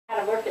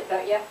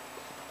you.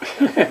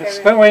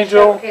 Snow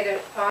angel. Okay,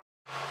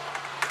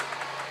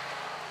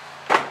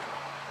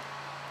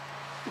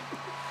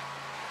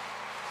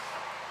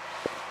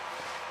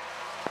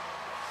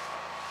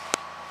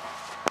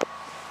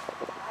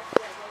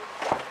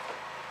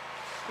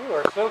 You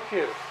are so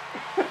cute.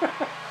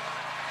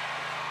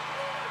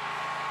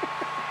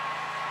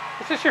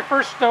 Is this your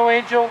first snow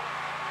angel?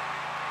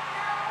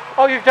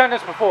 Oh, you've done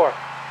this before.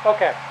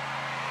 Okay.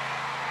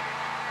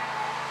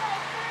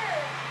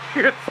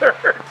 You're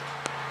third.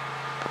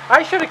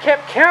 I should have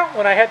kept count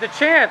when I had the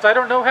chance. I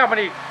don't know how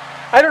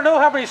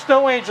many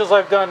snow angels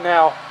I've done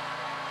now.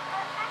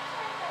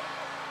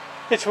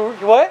 It's what?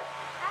 Actually,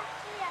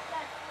 I've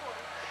done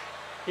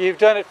 4. You've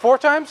done it 4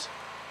 times?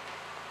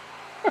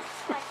 My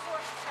 4th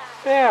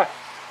time. Yeah.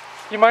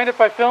 You mind if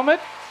I film it?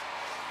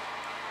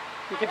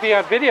 You could be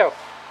on video.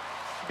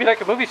 You'd be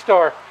like a movie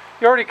star.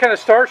 You're already kind of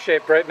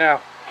star-shaped right now.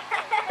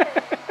 Yeah,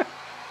 except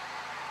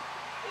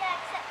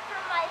for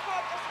my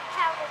head doesn't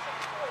count as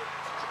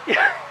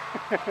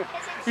a point.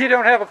 You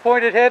don't have a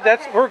pointed head?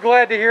 We're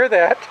glad to hear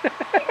that.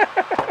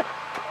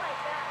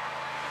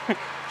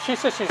 She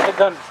says she's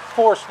done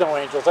 4 snow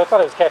angels. I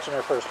thought I was catching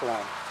her first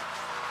one.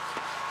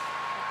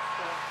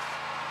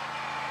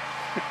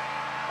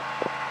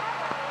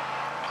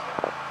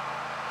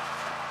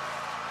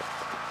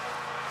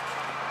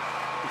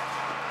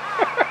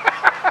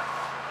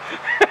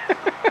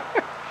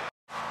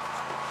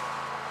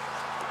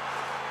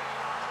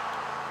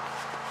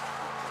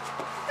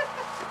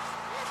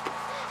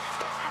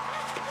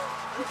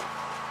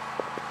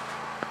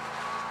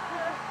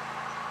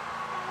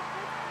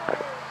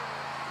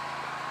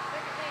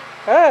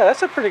 Ah,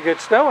 that's a pretty good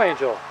snow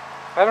angel.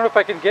 I don't know if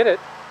I can get it.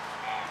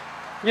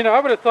 You know, I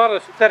would have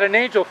thought that an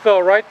angel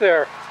fell right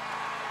there.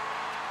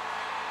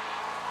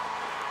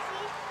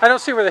 I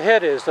don't see where the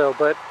head is though,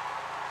 but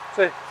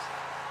the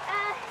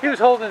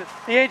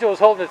angel was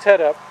holding its head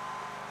up.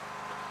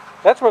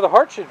 That's where the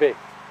heart should be.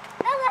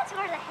 No, that's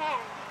where the head.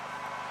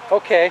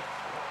 Okay.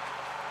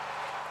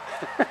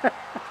 And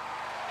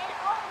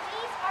all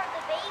these are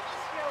the baby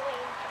snow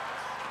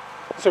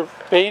angels. So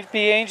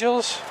baby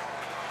angels?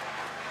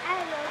 I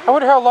don't know. I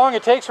wonder how long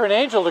it takes for an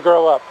angel to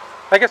grow up.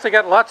 I guess they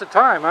got lots of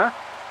time, huh?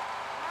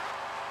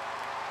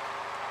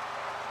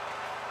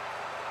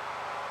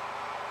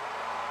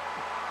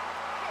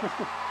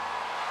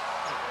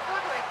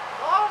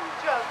 long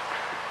jump.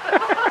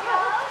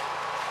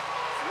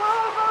 Slow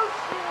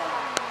motion.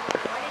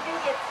 When you do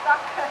get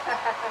stuck.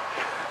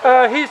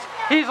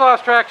 He's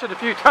lost traction a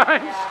few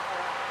times. Yeah.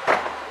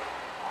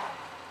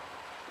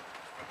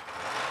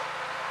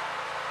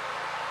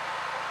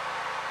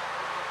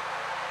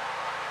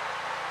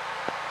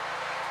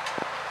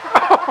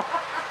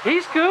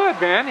 He's good,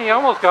 man. He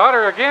almost got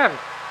her again.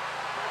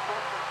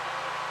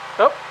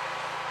 Oh.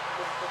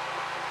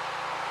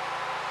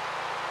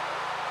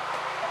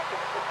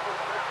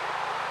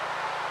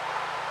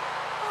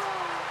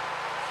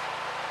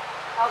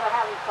 Oh, they're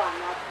having fun.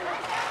 That's good.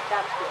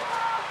 That's good.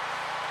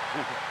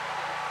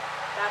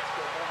 That's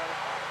good. They're having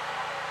fun.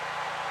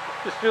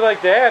 Just do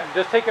like Dad.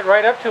 Just take it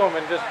right up to him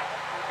and just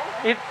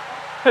eat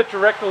a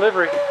direct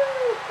delivery.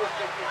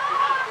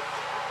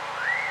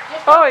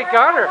 Oh, he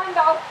got her.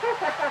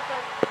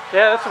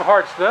 Yeah, that's some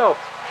hard snow.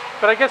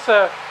 But I guess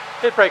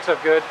it breaks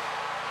up good.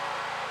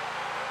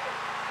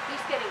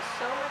 He's getting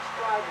so much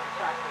driving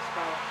practice,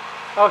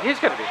 though. Oh, he's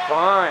going to be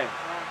fine.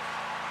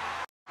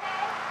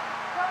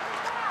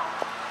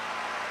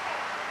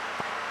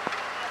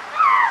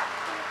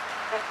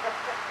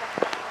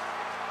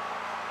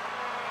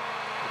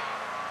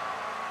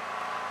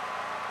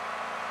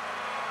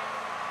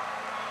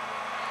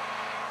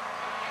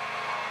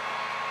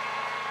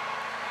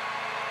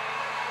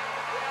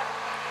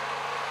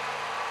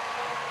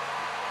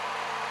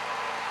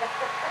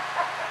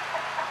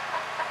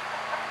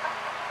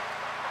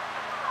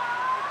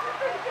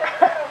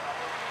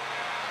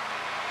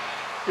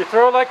 You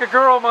throw like a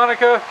girl,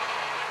 Monika.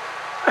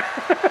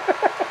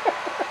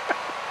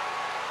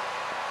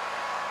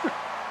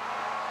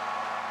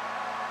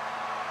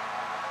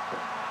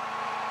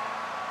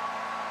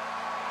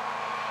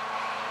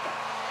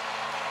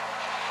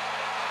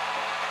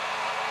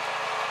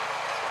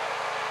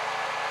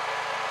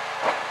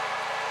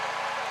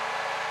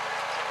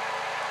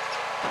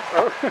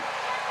 Oh.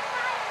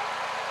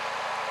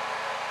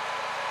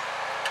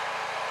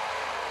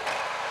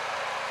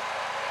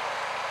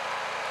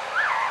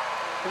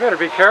 You better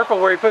be careful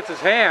where he puts his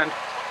hand.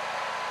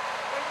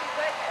 Where's he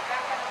put that?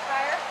 Back on the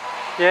fire?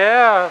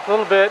 Yeah, a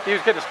little bit. He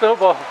was getting a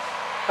snowball.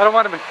 I don't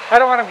want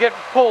him getting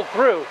pulled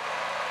through.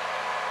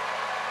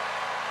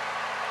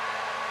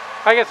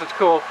 I guess it's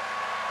cool. What's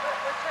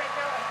right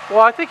going?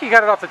 Well, I think he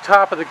got it off the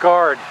top of the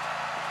guard.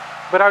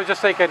 But I was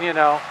just thinking, you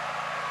know,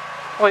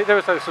 well, there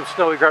was some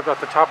snow he grabbed off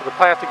the top of the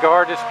plastic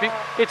guard.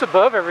 It's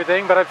above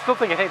everything, but I'm still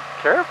thinking, hey,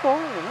 careful,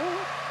 you know.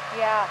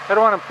 Yeah. I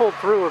don't want him pulled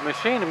through a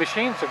machine. The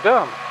machines are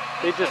dumb.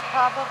 They just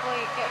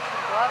probably get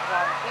some gloves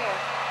on too.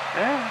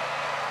 Yeah.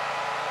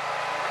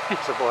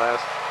 It's a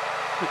blast.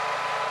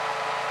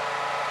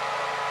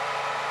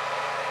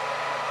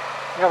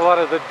 Got a lot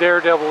of the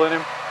daredevil in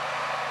him.